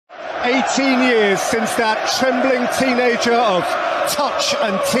18 years since that trembling teenager of touch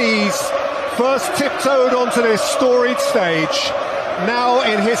and tease first tiptoed onto this storied stage. Now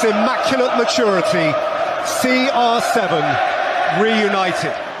in his immaculate maturity, CR7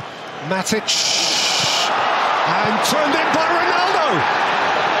 reunited. Matic and turned in by Ronaldo,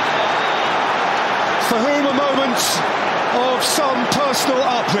 for whom a moment of some personal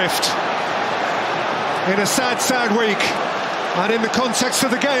uplift in a sad week, and in the context of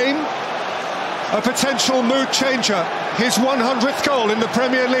the game, a potential mood changer. His 100th goal in the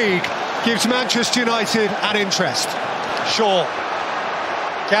Premier League gives Manchester United an interest. Shaw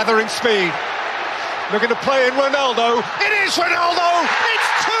gathering speed, looking to play in Ronaldo. It is Ronaldo! It's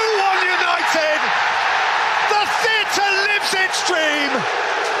 2-1 United! The theatre lives its dream!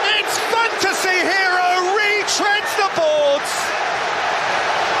 Its fantasy hero retreads the boards!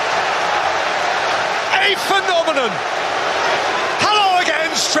 A phenomenon! Hello again,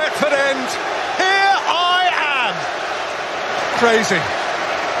 Stretford End! Here I am! Crazy.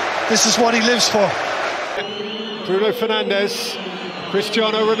 This is what he lives for. Bruno Fernandes,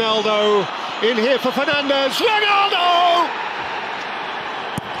 Cristiano Ronaldo, in here for Fernandes, Ronaldo!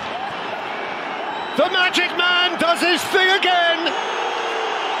 The Magic Man does his thing again!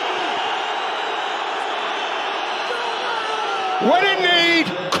 When in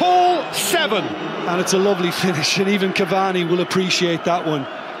need, call 7. And it's a lovely finish, and even Cavani will appreciate that one.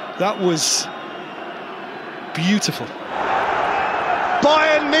 That was beautiful.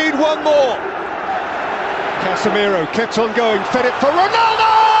 Bayern need one more. Casemiro kept on going, fed it for Ronaldo!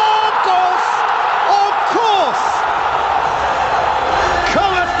 Of course! Of course!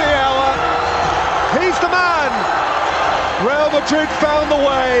 Cometh the hour. He's the man. Real Madrid found the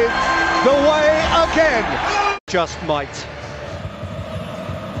way again. Just might.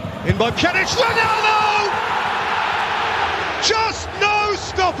 In by Pjanic, Ronaldo! Just no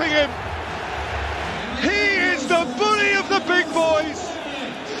stopping him. He is the bully of the big boys,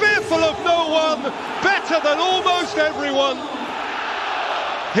 fearful of no one, better than almost everyone.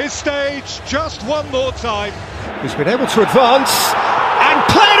 His stage just one more time. He's been able to advance and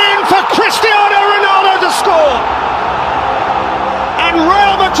played in for Cristiano Ronaldo to score. And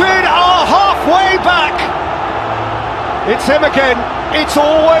Real Madrid are halfway back. It's him again. It's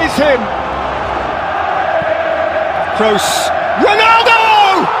always him. Kroos.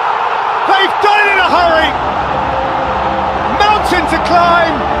 Ronaldo! They've done it in a hurry. Mountain to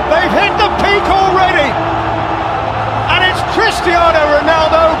climb. They've hit the peak already. And it's Cristiano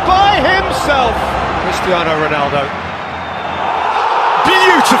Ronaldo by himself. Cristiano Ronaldo.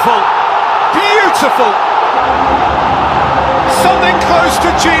 Beautiful. Beautiful. Something close to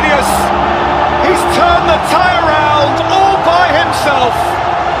genius. He's turned the tie around all by himself.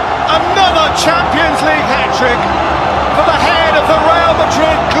 Another Champions League hat-trick for the head of the Real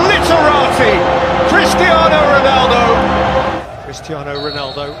Madrid glitterati, Cristiano Ronaldo. Cristiano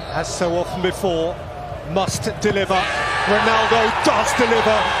Ronaldo, as so often before, must deliver. Ronaldo does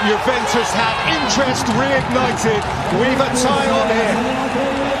deliver. Juventus have interest reignited. We've a tie on here.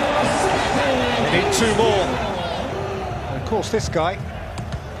 They need 2 more. And of course this guy,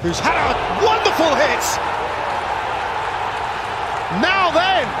 who's had a wonderful hit. Now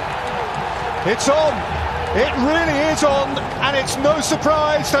then, it's on. It really is on, and it's no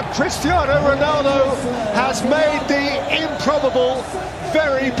surprise that Cristiano Ronaldo has made the improbable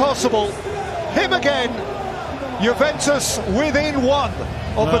very possible. Him again, Juventus within 1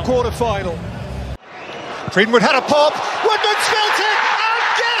 of the quarter-final. Greenwood had a pop, Woodman's felt it, and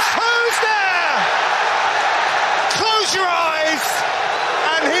guess who's there? Close your eyes,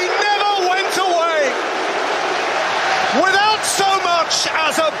 and he never went away. Without so much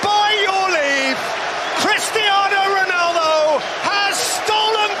as a by your leave, Cristiano Ronaldo has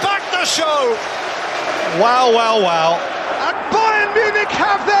stolen back the show. Wow, wow, wow. And Bayern Munich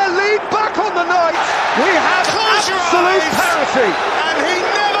have their lead back on the night. We have absolute parity. And he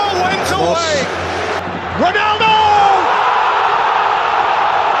never went away. Ronaldo!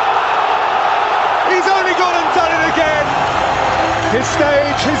 He's only gone and done it again. His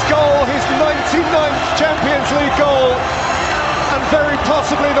stage, his goal, his 99th Champions League goal. And very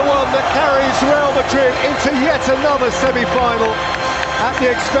possibly the one that carries Real Madrid into yet another semi-final at the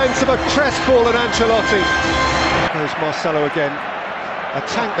expense of a crestfallen Ancelotti. There's Marcelo again. A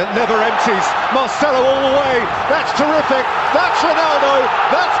tank that never empties. Marcelo all the way. That's terrific. That's Ronaldo.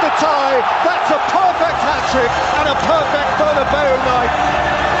 That's the tie. That's a perfect hat-trick and a perfect Bernabeu night.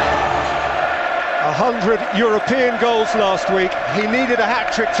 100 European goals last week. He needed a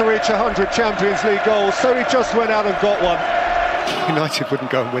hat-trick to reach 100 Champions League goals, so he just went out and got one. United wouldn't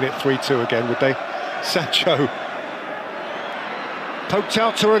go and win it 3-2 again, would they? Sancho Poked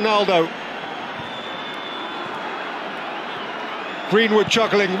out to Ronaldo. Greenwood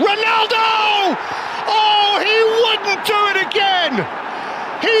juggling. Ronaldo! Oh, he wouldn't do it again!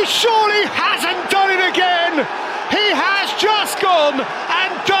 He surely hasn't done it again! He has just gone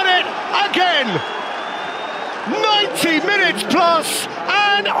and done it again! 90 minutes plus,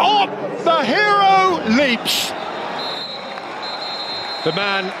 and on the hero leaps. The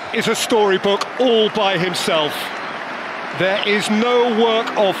man is a storybook all by himself. There is no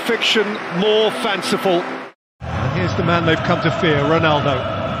work of fiction more fanciful. And here's the man they've come to fear, Ronaldo.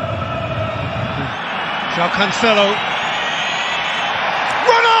 João Cancelo.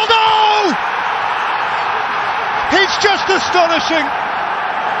 Ronaldo! He's just astonishing.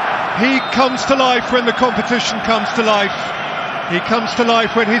 He comes to life when the competition comes to life. He comes to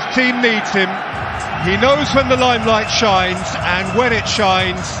life when his team needs him. He knows when the limelight shines, and when it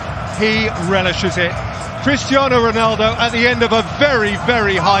shines, he relishes it. Cristiano Ronaldo at the end of a very,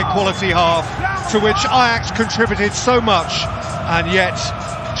 very high-quality half, to which Ajax contributed so much, and yet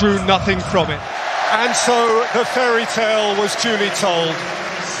drew nothing from it. And so the fairy tale was duly told.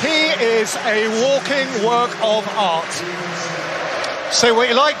 He is a walking work of art. Say what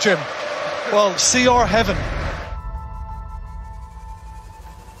you like, Jim. Well, see our heaven.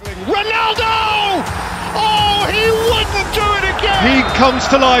 Ronaldo! Oh, he wouldn't do it again! He comes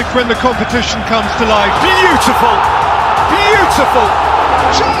to life when the competition comes to life. Beautiful! Beautiful!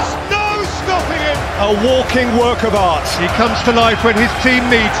 Just no stopping him! A walking work of art. He comes to life when his team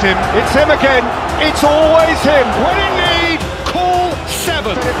needs him. It's him again. It's always him. When in need, call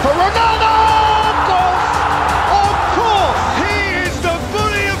 7. For Ronaldo! Of course! He is the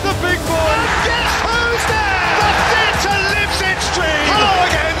bully of the big boys. And guess who's there? The theatre lives its dream. Hello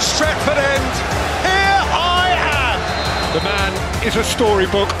again, Stretford End. Here I am. The man is a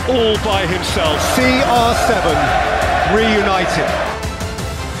storybook all by himself. CR7 reunited.